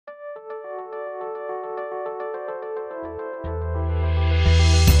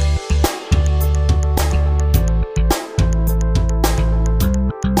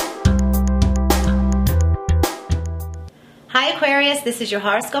Aquarius, this is your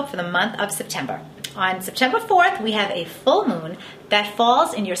horoscope for the month of September. On September 4th, we have a full moon that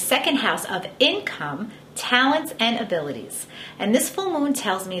falls in your second house of income, talents, and abilities. And this full moon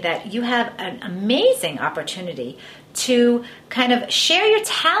tells me that you have an amazing opportunity to kind of share your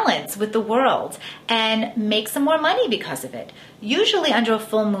talents with the world and make some more money because of it. Usually under a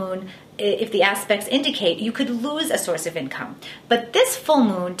full moon, if the aspects indicate, you could lose a source of income. But this full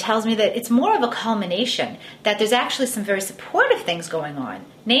moon tells me that it's more of a culmination, that there's actually some very supportive things going on,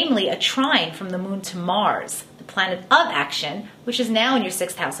 namely a trine from the moon to Mars, the planet of action, which is now in your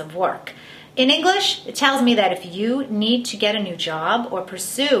sixth house of work. In English, it tells me that if you need to get a new job or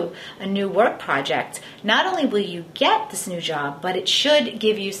pursue a new work project, not only will you get this new job, but it should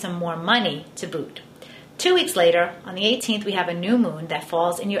give you some more money to boot. 2 weeks later, on the 18th, we have a new moon that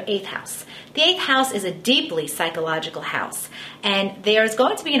falls in your 8th house. The 8th house is a deeply psychological house, and there's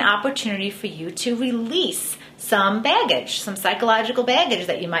going to be an opportunity for you to release some baggage, some psychological baggage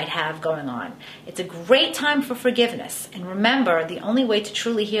that you might have going on. It's a great time for forgiveness, and remember, the only way to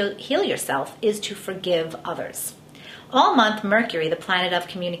truly heal yourself is to forgive others. All month, Mercury, the planet of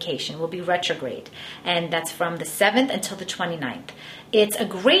communication, will be retrograde, and that's from the 7th until the 29th. It's a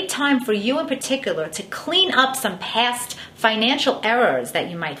great time for you in particular to clean up some past financial errors that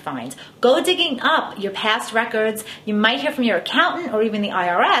you might find. Go digging up your past records. You might hear from your accountant or even the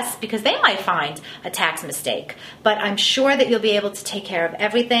IRS because they might find a tax mistake. But I'm sure that you'll be able to take care of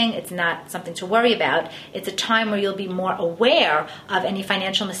everything. It's not something to worry about. It's a time where you'll be more aware of any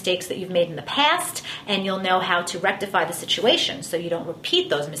financial mistakes that you've made in the past, and you'll know how to rectify the situation so you don't repeat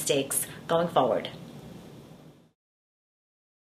those mistakes going forward.